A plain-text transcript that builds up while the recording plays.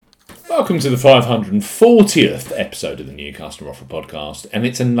Welcome to the 540th episode of the New Customer Offer Podcast, and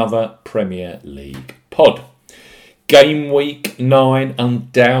it's another Premier League pod. Game week 9,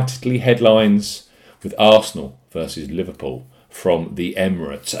 undoubtedly headlines with Arsenal versus Liverpool from the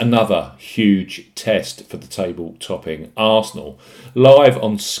Emirates. Another huge test for the table-topping Arsenal. Live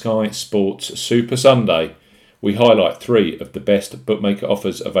on Sky Sports Super Sunday, we highlight 3 of the best bookmaker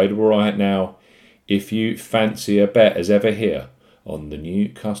offers available right now. If you fancy a bet as ever here, on the New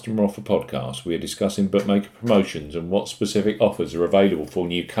Customer Offer Podcast, we are discussing bookmaker promotions and what specific offers are available for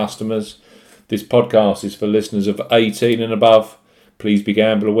new customers. This podcast is for listeners of 18 and above. Please be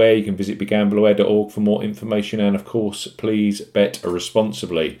gamble aware. You can visit begambleaware.org for more information, and of course, please bet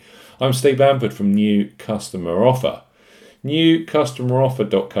responsibly. I'm Steve Bamford from New Customer Offer.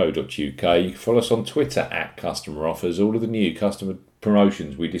 newcustomeroffer.co.uk. You can follow us on Twitter at Customer Offers. All of the new customer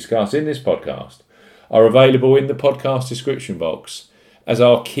promotions we discuss in this podcast are available in the podcast description box as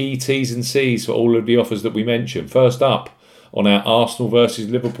our key T's and C's for all of the offers that we mention. First up on our Arsenal versus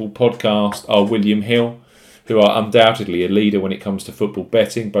Liverpool podcast are William Hill, who are undoubtedly a leader when it comes to football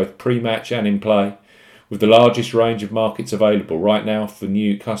betting, both pre-match and in play. With the largest range of markets available right now for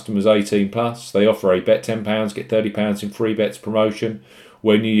new customers 18+, they offer a bet £10, get £30 in free bets promotion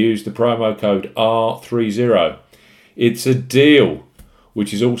when you use the promo code R30. It's a deal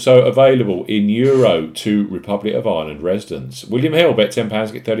which is also available in Euro to Republic of Ireland residents. William Hill, bet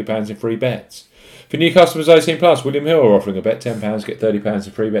 £10, get £30 in free bets. For new customers 18+, William Hill are offering a bet £10, get £30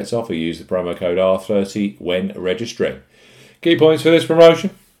 in free bets offer. Use the promo code R30 when registering. Key points for this promotion: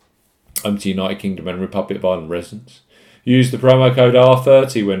 home to United Kingdom and Republic of Ireland residents. Use the promo code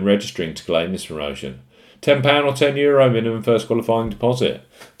R30 when registering to claim this promotion. £10 or €10 minimum first qualifying deposit.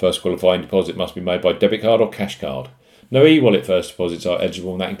 First qualifying deposit must be made by debit card or cash card. No e-wallet first deposits are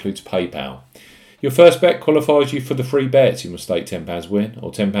eligible, and that includes PayPal. Your first bet qualifies you for the free bets. You must stake £10 win, or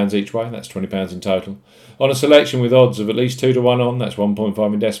 £10 each way, that's £20 in total, on a selection with odds of at least 2 to 1 on, that's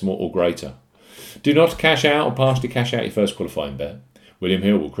 1.5 in decimal or greater. Do not cash out or partially cash out your first qualifying bet. William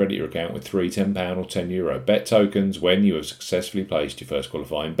Hill will credit your account with 3 £10 or €10 bet tokens when you have successfully placed your first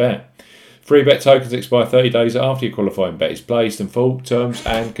qualifying bet. Free bet tokens expire 30 days after your qualifying bet is placed, and full terms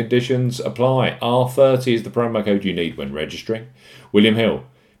and conditions apply. R30 is the promo code you need when registering. William Hill,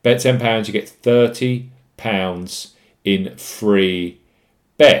 bet £10, you get £30 in free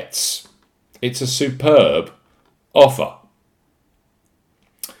bets. It's a superb offer.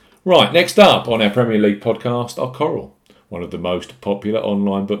 Right, next up on our Premier League podcast are Coral, one of the most popular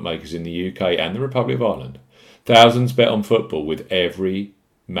online bookmakers in the UK and the Republic of Ireland. Thousands bet on football with every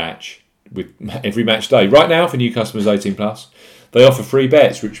match day. Right now, for new customers 18+, they offer free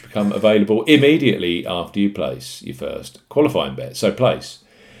bets which become available immediately after you place your first qualifying bet. So place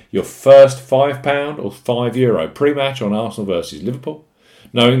your first £5 or €5 pre-match on Arsenal versus Liverpool,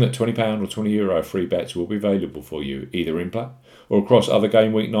 knowing that £20 or €20 free bets will be available for you either in play or across other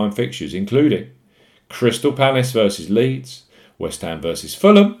game week 9 fixtures, including Crystal Palace versus Leeds, West Ham versus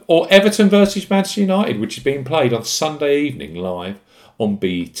Fulham, or Everton versus Manchester United, which is being played on Sunday evening live on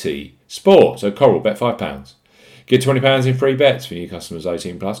BT Sport. So Coral, bet £5. Get £20 in free bets for new customers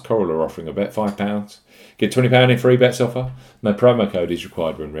 18+. Coral are offering a bet £5. Get £20 in free bets offer. No promo code is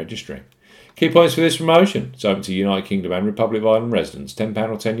required when registering. Key points for this promotion: it's open to United Kingdom and Republic of Ireland residents. £10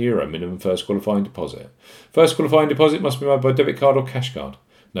 or €10 minimum first qualifying deposit. First qualifying deposit must be made by debit card or cash card.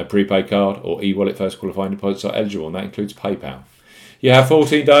 No prepaid card or e-wallet first qualifying deposits are eligible, and that includes PayPal. You have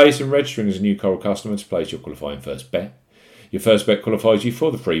 14 days from registering as a new Coral customer to place your qualifying first bet. Your first bet qualifies you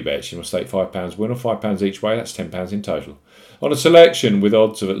for the free bets. You must stake £5 win or £5 each way, that's £10 in total, on a selection with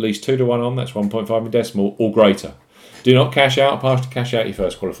odds of at least 2 to 1 on, that's 1.5 in decimal or greater. Do not cash out or partially cash out your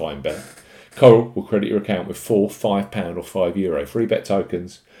first qualifying bet. Coral will credit your account with 4 £5 or €5 free bet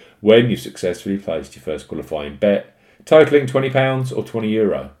tokens when you've successfully placed your first qualifying bet, totaling £20 or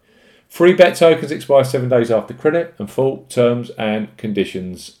 €20. Free bet tokens expire 7 days after credit, and full terms and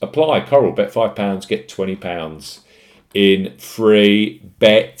conditions apply. Coral, bet £5, get £20 in free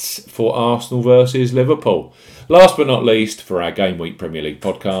bets for Arsenal versus Liverpool. Last but not least, for our Game Week Premier League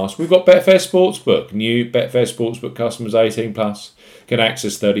podcast, we've got Betfair Sportsbook. New Betfair Sportsbook customers 18+ can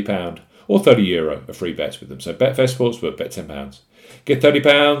access £30 or €30 of free bets with them. So Betfair Sportsbook, bet £10. Get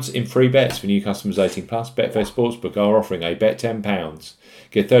 £30 in free bets for new customers 18+. Betfair Sportsbook are offering a bet £10,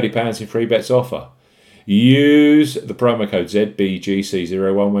 get £30 in free bets offer. Use the promo code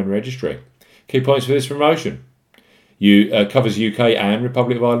ZBGC01 when registering. Key points for this promotion: covers UK and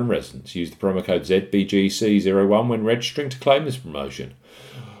Republic of Ireland residents. Use the promo code ZBGC01 when registering to claim this promotion.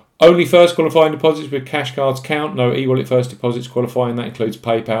 Only first qualifying deposits with cash cards count. No e-wallet first deposits qualifying. That includes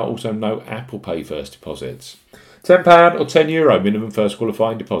PayPal. Also no Apple Pay first deposits. £10 or €10 minimum first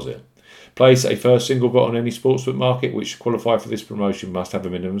qualifying deposit. Place a first single bet on any sportsbook market which qualify for this promotion must have a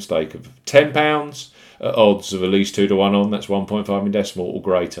minimum stake of £10 at odds of at least 2 to 1 on, that's 1.5 in decimal or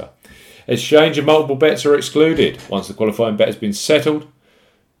greater. Exchange of multiple bets are excluded. Once the qualifying bet has been settled,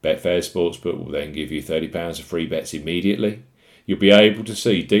 Betfair Sportsbook will then give you £30 of free bets immediately. You'll be able to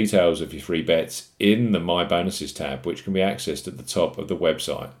see details of your free bets in the My Bonuses tab, which can be accessed at the top of the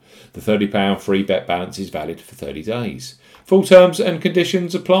website. The £30 free bet balance is valid for 30 days. Full terms and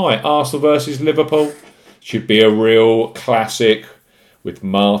conditions apply. Arsenal versus Liverpool should be a real classic with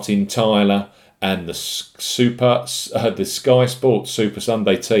Martin Tyler and the Sky Sports Super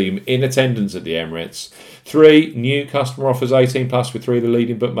Sunday team in attendance at the Emirates. 3 new customer offers 18 plus with 3 of the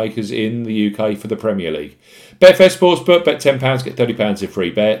leading bookmakers in the UK for the Premier League. Betfair Sportsbook, bet £10, get £30 in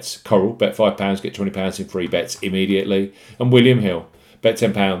free bets. Coral, bet £5, get £20 in free bets immediately. And William Hill, bet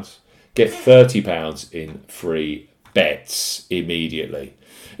 £10, get £30 in free bets immediately.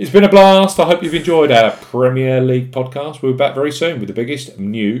 It's been a blast. I hope you've enjoyed our Premier League podcast. We'll be back very soon with the biggest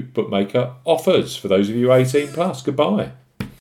new bookmaker offers for those of you 18 plus. Goodbye.